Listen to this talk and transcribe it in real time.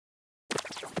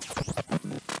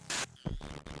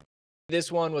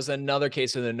This one was another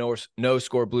case of the no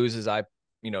score blues, as I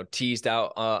teased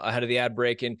out ahead of the ad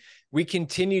break. And we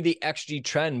continue the XG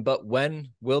trend, but when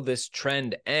will this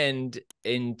trend end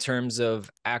in terms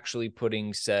of actually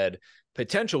putting said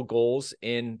potential goals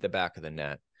in the back of the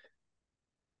net?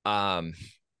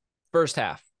 First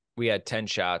half, we had 10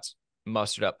 shots,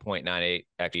 mustered up 0.98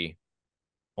 XG.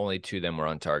 Only 2 of them were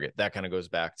on target. That kind of goes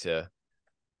back to,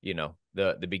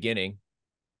 the beginning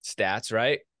stats,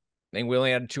 right? I think we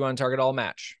only had 2 on target all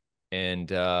match. And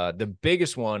the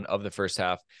biggest one of the first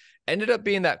half ended up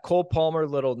being that Cole Palmer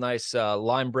little nice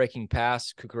line breaking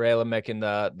pass. Cucurella making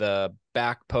the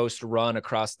back post run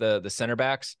across the center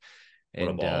backs.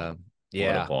 And what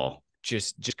a ball.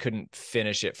 Just couldn't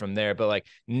finish it from there. But like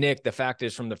Nick, the fact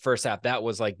is from the first half, that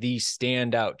was like the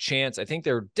standout chance. I think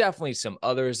there were definitely some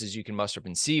others as you can muster up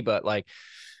and see, but like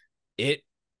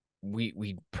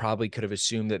we probably could have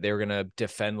assumed that they were going to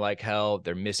defend like hell.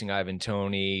 They're missing Ivan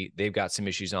Toney. They've got some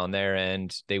issues on their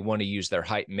end. They want to use their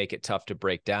height and make it tough to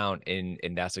break down. And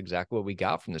that's exactly what we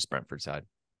got from this Brentford side.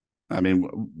 I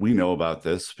mean, we know about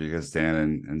this because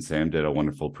Dan and Sam did a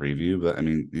wonderful preview, but I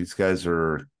mean, these guys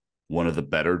are one of the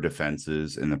better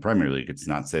defenses in the Premier League. It's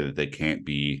not to say that they can't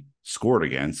be scored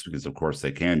against, because of course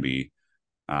they can be.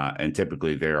 And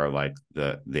typically they are like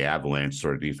the Avalanche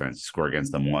sort of defense. You score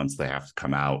against them once, they have to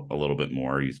come out a little bit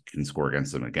more. You can score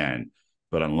against them again.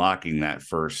 But unlocking that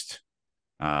first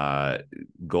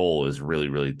goal is really,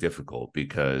 really difficult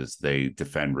because they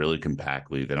defend really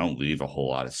compactly. They don't leave a whole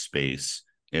lot of space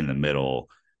in the middle.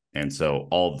 And so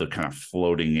all the kind of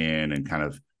floating in and kind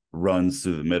of runs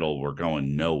through the middle were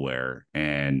going nowhere.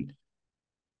 And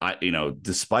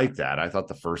despite that, I thought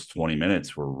the first 20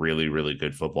 minutes were really, really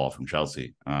good football from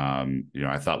Chelsea.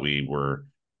 I thought we were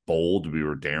bold, we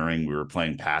were daring, we were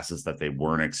playing passes that they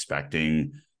weren't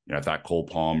expecting. I thought Cole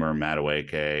Palmer,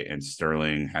 Madueke, and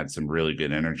Sterling had some really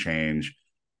good interchange.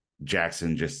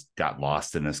 Jackson just got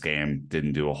lost in this game,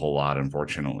 didn't do a whole lot,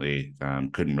 unfortunately.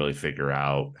 Couldn't really figure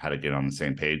out how to get on the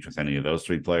same page with any of those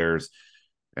 3 players.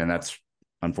 And that's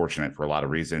unfortunate for a lot of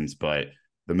reasons, but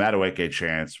the Madueke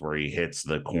chance where he hits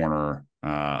the corner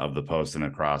of the post and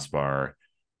a crossbar,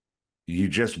 you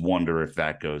just wonder if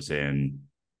that goes in,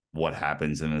 what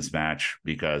happens in this match,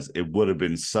 because it would have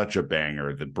been such a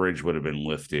banger. The bridge would have been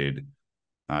lifted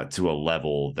to a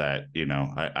level that,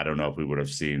 I don't know if we would have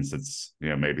seen since,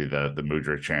 maybe the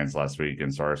Mudryk chance last week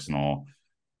against Arsenal.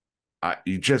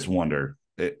 You just wonder,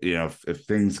 if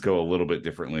things go a little bit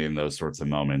differently in those sorts of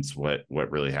moments, what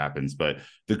really happens. But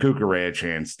the Cucurella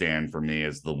chance, Dan, for me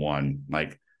is the one.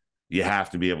 Like, you have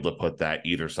to be able to put that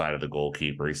either side of the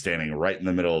goalkeeper. He's standing right in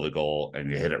the middle of the goal, and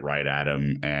you hit it right at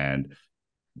him. And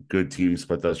good teams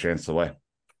put those chances away.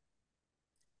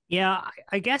 Yeah,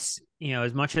 I guess,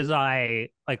 as much as I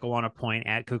want to point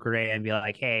at Cucurella and be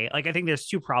like, hey, I think there's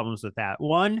 2 problems with that.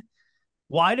 One,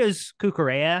 why does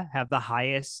Cucurella have the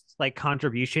highest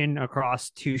contribution across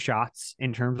 2 shots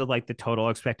in terms of the total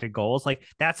expected goals?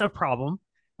 That's a problem.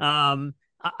 I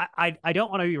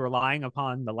don't want to be relying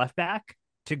upon the left back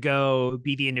to go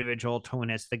be the individual to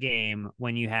win us the game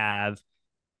when you have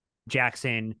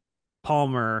Jackson,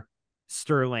 Palmer,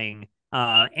 Sterling,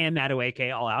 and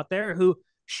Madueke all out there who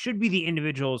should be the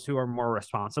individuals who are more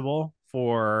responsible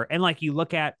for. And you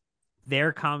look at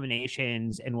their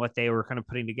combinations and what they were kind of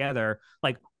putting together,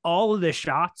 all of the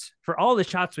shots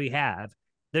we have,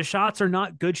 the shots are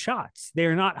not good shots.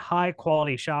 They're not high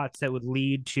quality shots that would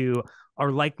lead to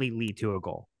or likely lead to a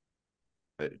goal.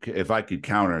 If I could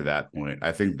counter that point,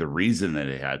 I think the reason that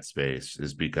it had space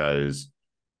is because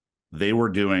they were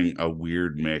doing a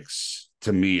weird mix.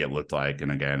 To me, it looked like,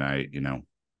 and again,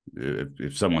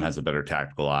 if someone has a better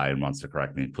tactical eye and wants to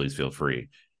correct me, please feel free.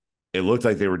 It looked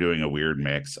like they were doing a weird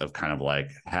mix of kind of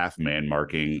half man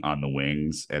marking on the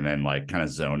wings and then kind of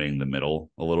zoning the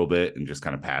middle a little bit and just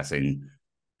kind of passing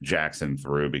Jackson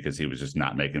through because he was just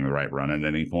not making the right run at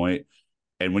any point.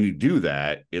 And when you do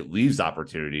that, it leaves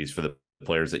opportunities for the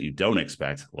players that you don't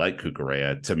expect, like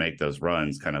Cucurella, to make those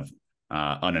runs kind of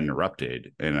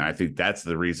uninterrupted. And I think that's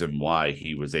the reason why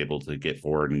he was able to get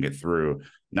forward and get through,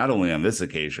 not only on this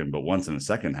occasion, but once in the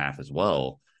second half as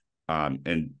well.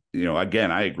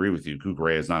 Again, I agree with you.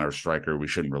 Cucurella is not our striker. We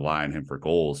shouldn't rely on him for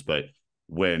goals. But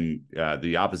when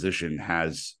the opposition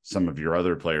has some of your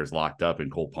other players locked up and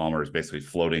Cole Palmer is basically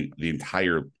floating the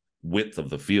entire width of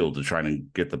the field to try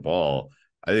and get the ball,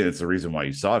 I think that's the reason why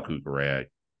you saw Cucurella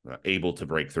able to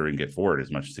break through and get forward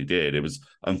as much as he did. It was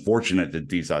unfortunate that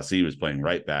Disasi was playing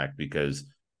right back because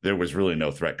there was really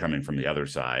no threat coming from the other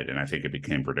side. And I think it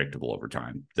became predictable over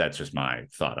time. That's just my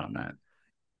thought on that.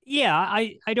 Yeah,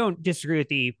 I don't disagree with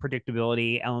the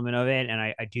predictability element of it. And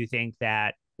I do think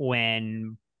that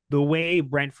when the way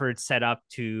Brentford set up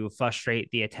to frustrate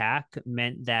the attack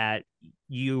meant that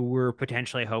you were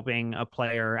potentially hoping a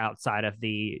player outside of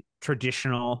the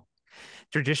traditional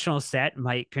set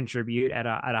might contribute at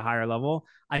a higher level.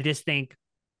 I just think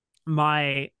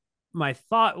my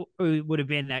thought would have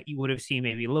been that you would have seen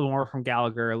maybe a little more from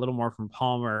Gallagher, a little more from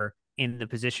Palmer in the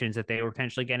positions that they were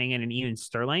potentially getting in, and even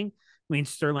Sterling. I mean,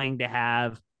 Sterling to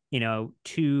have,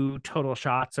 two total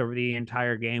shots over the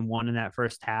entire game, one in that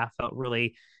first half, felt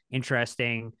really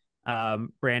interesting,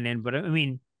 Brandon. But I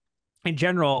mean, in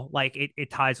general, like it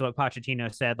ties to what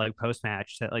Pochettino said, like post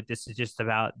match, that like this is just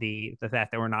about the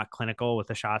fact that we're not clinical with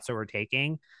the shots that we're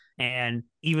taking. And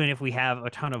even if we have a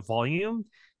ton of volume,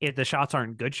 if the shots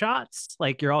aren't good shots,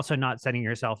 like you're also not setting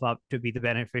yourself up to be the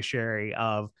beneficiary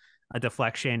of a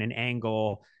deflection, an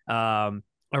angle,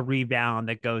 a rebound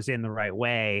that goes in the right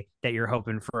way, that you're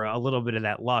hoping for a little bit of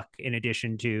that luck in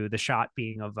addition to the shot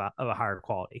being of a higher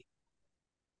quality.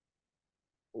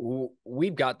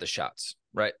 We've got the shots,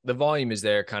 right? The volume is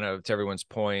there, kind of to everyone's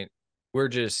point. We're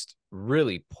just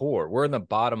really poor. We're in the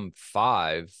bottom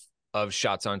 5 of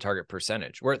shots on target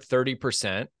percentage. We're at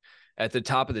 30%. At the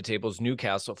top of the table is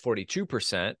Newcastle at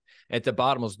 42%. At the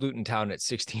bottom is Luton Town at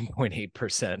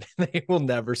 16.8%. They will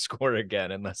never score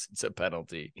again unless it's a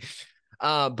penalty.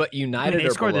 But United they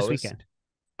are scored below this us. weekend.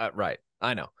 Right.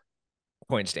 I know.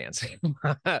 Point stands.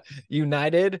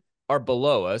 United are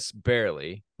below us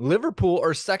barely. Liverpool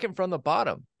are second from the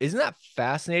bottom. Isn't that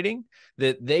fascinating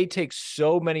that they take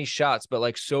so many shots, but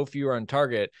like so few are on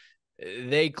target?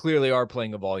 They clearly are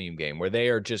playing a volume game where they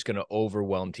are just going to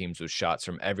overwhelm teams with shots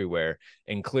from everywhere.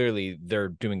 And clearly they're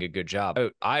doing a good job.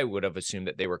 I would have assumed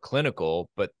that they were clinical,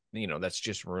 but that's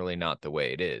just really not the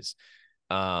way it is.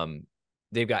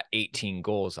 They've got 18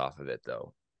 goals off of it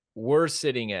though. We're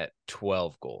sitting at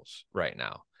 12 goals right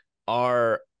now.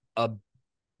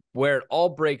 Where it all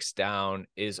breaks down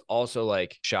is also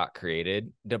like shot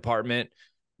created department.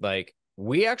 Like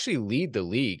we actually lead the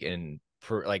league in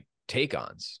for like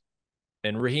take-ons.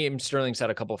 And Raheem Sterling's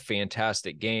had a couple of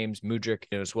fantastic games. Mudryk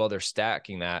as well. They're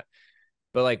stacking that.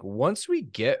 But like once we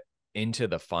get into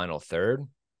the final third,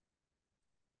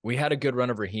 we had a good run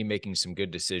of Raheem making some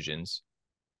good decisions.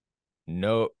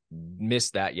 No,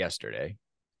 missed that yesterday.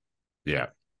 Yeah.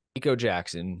 Nico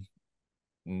Jackson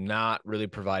not really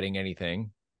providing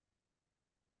anything.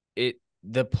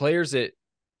 The players that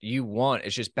you want,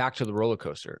 it's just back to the roller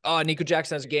coaster. Oh, Nico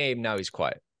Jackson has a game, now he's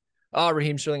quiet. Oh,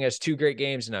 Raheem Sterling has 2 great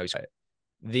games, and now he's quiet.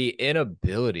 The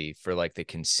inability for like the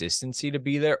consistency to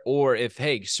be there, or if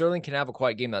Sterling can have a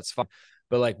quiet game, that's fine.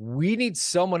 But like we need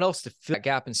someone else to fill that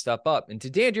gap and step up. And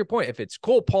to Dan, to your point, if it's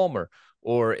Cole Palmer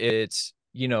or it's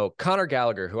Conor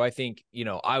Gallagher, who I think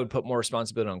I would put more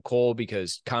responsibility on Cole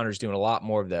because Conor's doing a lot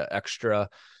more of the extra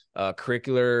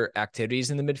curricular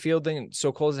activities in the midfield than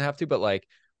so Cole doesn't have to. But like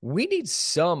we need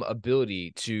some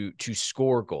ability to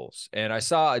score goals. And I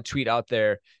saw a tweet out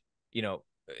there,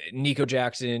 Nico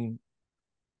Jackson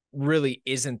really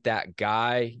isn't that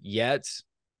guy yet.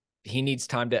 He needs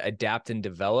time to adapt and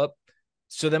develop.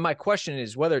 So then my question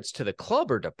is whether it's to the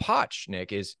club or to Poch,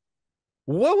 Nick, is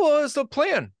what was the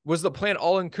plan? Was the plan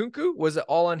all in Nkunku? Was it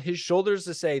all on his shoulders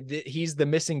to say that he's the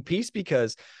missing piece?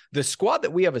 Because the squad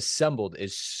that we have assembled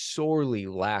is sorely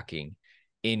lacking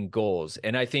in goals.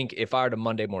 And I think if I were to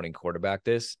Monday morning quarterback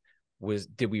this,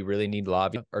 did we really need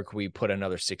Lavia, or could we put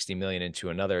another 60 million into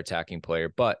another attacking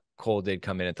player? But Cole did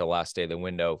come in at the last day of the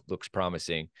window. Looks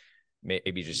promising.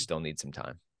 Maybe just still need some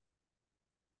time.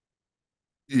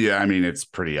 Yeah, I mean, it's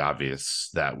pretty obvious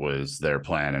that was their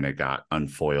plan, and it got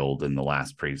unfoiled in the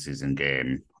last preseason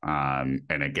game. And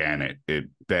again, it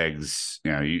begs,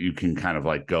 you can kind of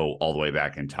like go all the way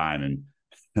back in time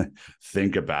and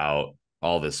think about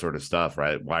all this sort of stuff,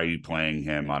 right? Why are you playing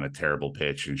him on a terrible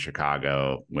pitch in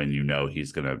Chicago when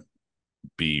he's going to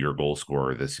be your goal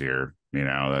scorer this year?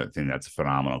 I think that's a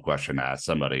phenomenal question to ask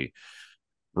somebody.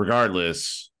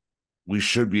 Regardless, we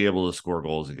should be able to score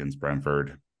goals against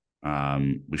Brentford.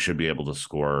 We should be able to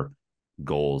score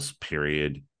goals,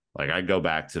 period. Like I go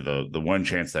back to the one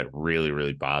chance that really,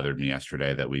 really bothered me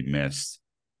yesterday that we missed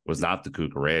was not the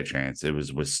Cucurella chance. It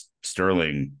was with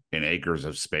Sterling in acres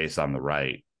of space on the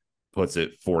right, puts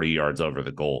it 40 yards over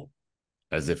the goal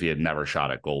as if he had never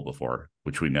shot at goal before,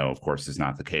 which we know, of course, is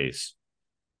not the case.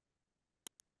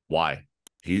 Why?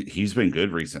 He's been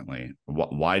good recently.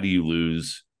 Why do you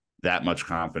lose that much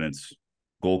confidence?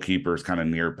 Goalkeeper's kind of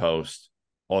near post.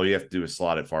 All you have to do is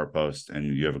slot it far post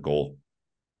and you have a goal.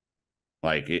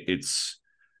 Like it's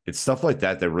stuff like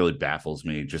that really baffles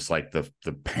me. Just like the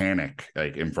panic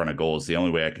like in front of goal is the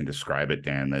only way I can describe it,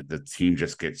 Dan, that the team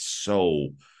just gets so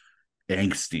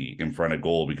angsty in front of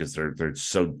goal because they're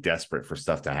so desperate for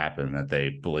stuff to happen that they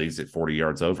blaze it 40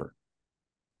 yards over.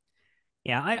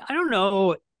 Yeah, I don't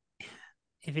know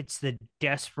if it's the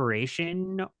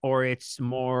desperation or it's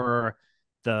more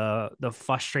the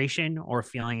frustration or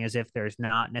feeling as if there's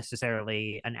not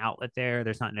necessarily an outlet there.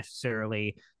 There's not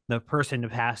necessarily the person to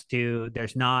pass to.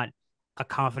 There's not a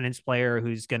confidence player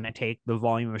who's going to take the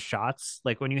volume of shots.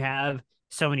 Like when you have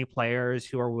so many players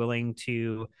who are willing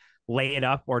to lay it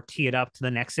up or tee it up to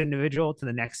the next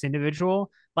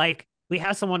individual, like we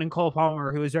have someone in Cole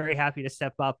Palmer who is very happy to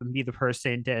step up and be the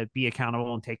person to be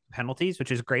accountable and take penalties,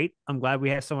 which is great. I'm glad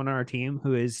we have someone on our team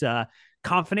who is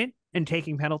confident in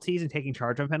taking penalties and taking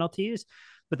charge on penalties.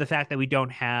 But the fact that we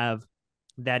don't have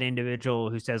that individual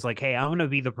who says like, hey, I'm going to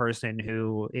be the person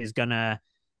who is going to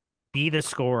be the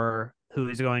scorer, who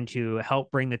is going to help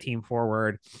bring the team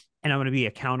forward, and I'm going to be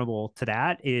accountable to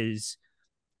that is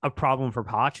a problem for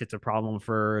Poch. It's a problem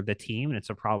for the team, and it's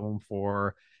a problem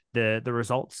for the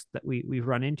results that we've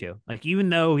run into. Like even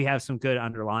though we have some good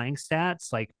underlying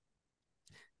stats, like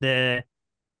the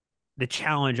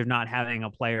challenge of not having a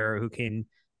player who can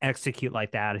execute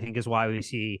like that, I think is why we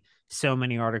see so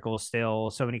many articles still,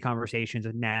 so many conversations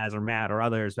with Naz or Matt or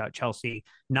others about Chelsea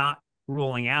not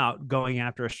ruling out going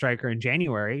after a striker in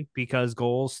January because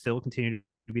goals still continue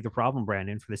to be the problem,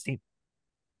 Brandon, for this team.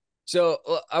 So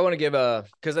I want to give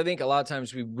because I think a lot of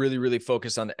times we really, really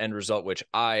focus on the end result, which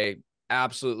I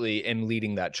absolutely am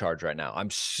leading that charge right now. I'm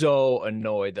so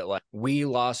annoyed that like we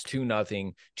lost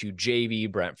 2-0 to JV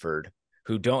Brentford,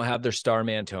 who don't have their star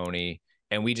man Tony,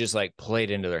 and we just like played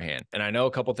into their hand. And I know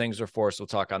a couple things were forced. We'll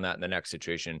talk on that in the next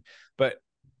situation. But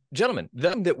gentlemen,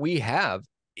 the thing that we have,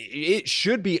 it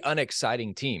should be an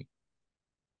exciting team,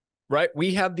 right?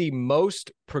 We have the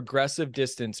most progressive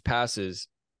distance passes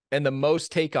and the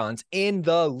most take-ons in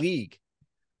the league,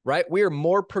 right? We are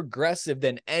more progressive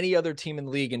than any other team in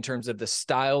the league in terms of the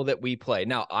style that we play.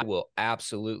 Now, I will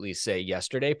absolutely say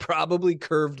yesterday probably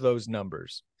curved those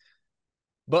numbers.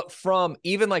 But from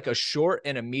even like a short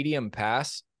and a medium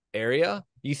pass area,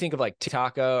 you think of like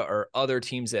Taka or other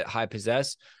teams that high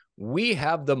possess, we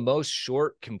have the most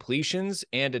short completions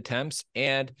and attempts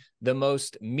and the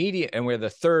most medium, and we're the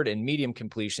third in medium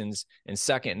completions and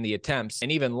second in the attempts,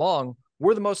 and even long,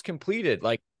 we're the most completed.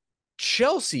 Like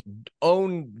Chelsea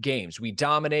own games. We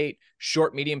dominate.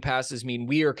 Short, medium passes mean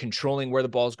we are controlling where the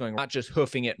ball is going, not just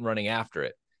hoofing it and running after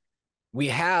it. We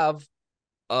have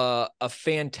a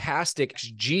fantastic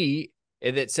G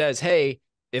that says, hey, if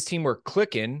this team were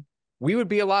clicking, we would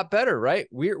be a lot better, right?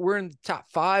 We're in the top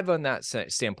 5 on that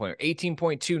standpoint.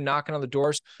 18.2 knocking on the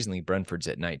doors. Recently, Brentford's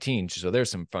at 19, so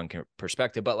there's some fun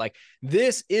perspective. But like,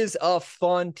 this is a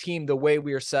fun team the way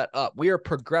we are set up. We are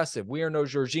progressive. We are no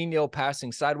Jorginho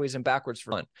passing sideways and backwards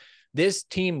for fun. This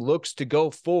team looks to go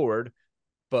forward,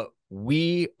 but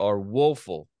we are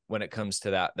woeful when it comes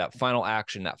to that final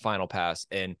action, that final pass.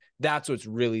 And that's what's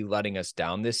really letting us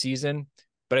down this season.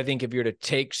 But I think if you're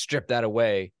to strip that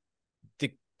away,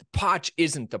 Poch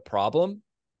isn't the problem,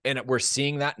 and we're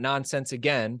seeing that nonsense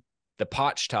again. The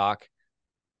Poch talk,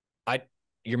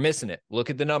 you're missing it. Look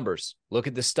at the numbers. Look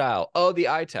at the style. Oh, the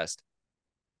eye test.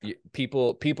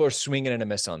 People are swinging and a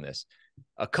miss on this.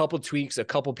 A couple tweaks, a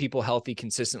couple people healthy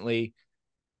consistently,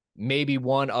 maybe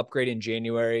one upgrade in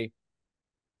January.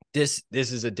 This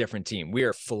is a different team. We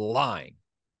are flying.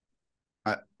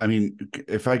 I mean,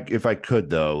 if I could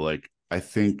though, like I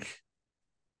think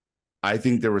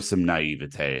there was some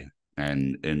naivete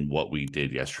in what we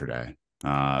did yesterday.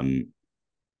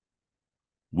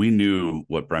 We knew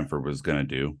what Brentford was going to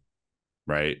do,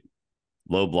 right?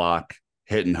 Low block,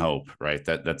 hit and hope, right?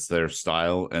 That's their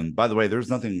style. And by the way, there's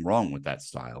nothing wrong with that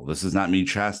style. This is not me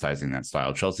chastising that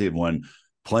style. Chelsea have won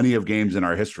plenty of games in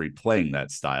our history playing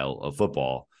that style of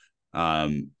football.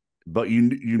 But you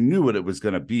knew what it was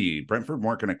going to be. Brentford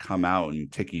weren't going to come out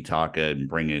and tiki-taka and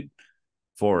bring it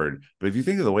forward. But if you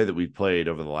think of the way that we've played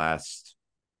over the last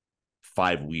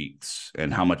 5 weeks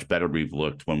and how much better we've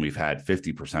looked when we've had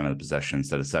 50% of the possession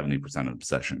instead of 70% of the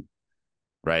possession,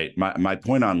 right? My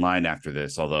point online after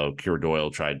this, although Keir Doyle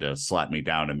tried to slap me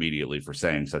down immediately for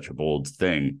saying such a bold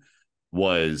thing,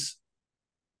 was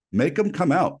make them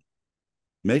come out.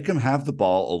 Make them have the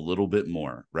ball a little bit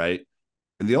more, right?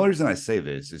 And the only reason I say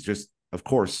this is just, of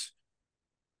course,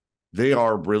 they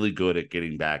are really good at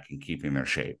getting back and keeping their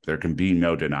shape. There can be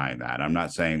no denying that. I'm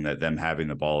not saying that them having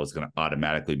the ball is going to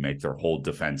automatically make their whole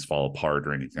defense fall apart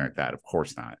or anything like that. Of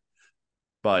course not.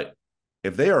 But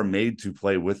if they are made to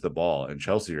play with the ball and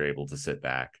Chelsea are able to sit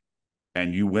back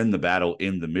and you win the battle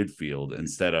in the midfield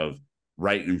instead of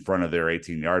right in front of their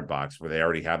 18-yard box where they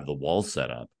already have the wall set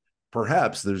up,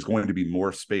 perhaps there's going to be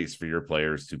more space for your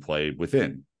players to play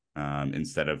within.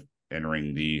 instead of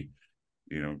entering the,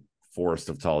 forest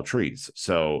of tall trees.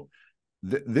 So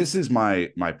this is my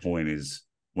point is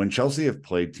when Chelsea have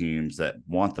played teams that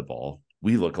want the ball,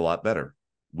 we look a lot better.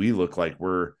 We look like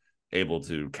we're able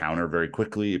to counter very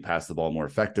quickly, pass the ball more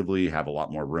effectively, have a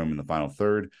lot more room in the final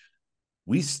third.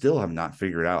 We still have not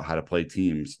figured out how to play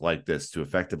teams like this, to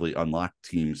effectively unlock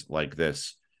teams like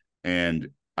this. And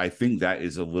I think that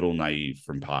is a little naive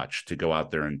from Poch to go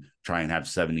out there and try and have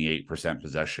 78%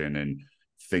 possession and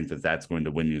think that that's going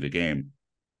to win you the game.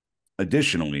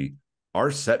 Additionally, our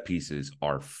set pieces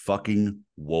are fucking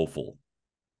woeful.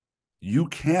 You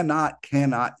cannot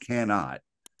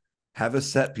have a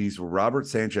set piece where Robert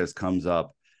Sanchez comes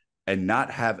up and not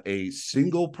have a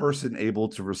single person able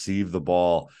to receive the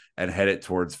ball and head it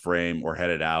towards frame or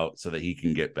head it out so that he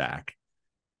can get back.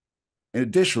 And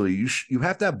additionally, you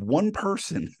have to have one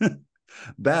person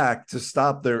back to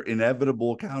stop their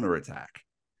inevitable counterattack.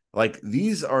 Like,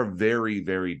 these are very,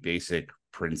 very basic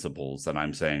principles that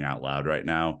I'm saying out loud right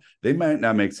now. They might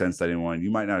not make sense to anyone.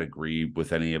 You might not agree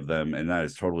with any of them, and that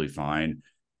is totally fine.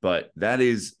 But that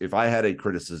is, if I had a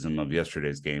criticism of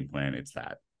yesterday's game plan, it's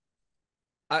that.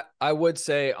 I would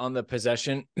say on the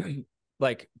possession,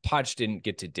 like, Poch didn't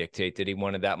get to dictate that he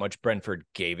wanted that much. Brentford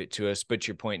gave it to us. But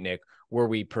your point, Nick, were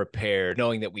we prepared,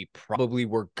 knowing that we probably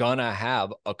were going to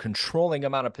have a controlling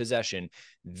amount of possession?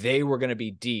 They were going to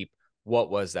be deep. What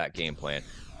was that game plan?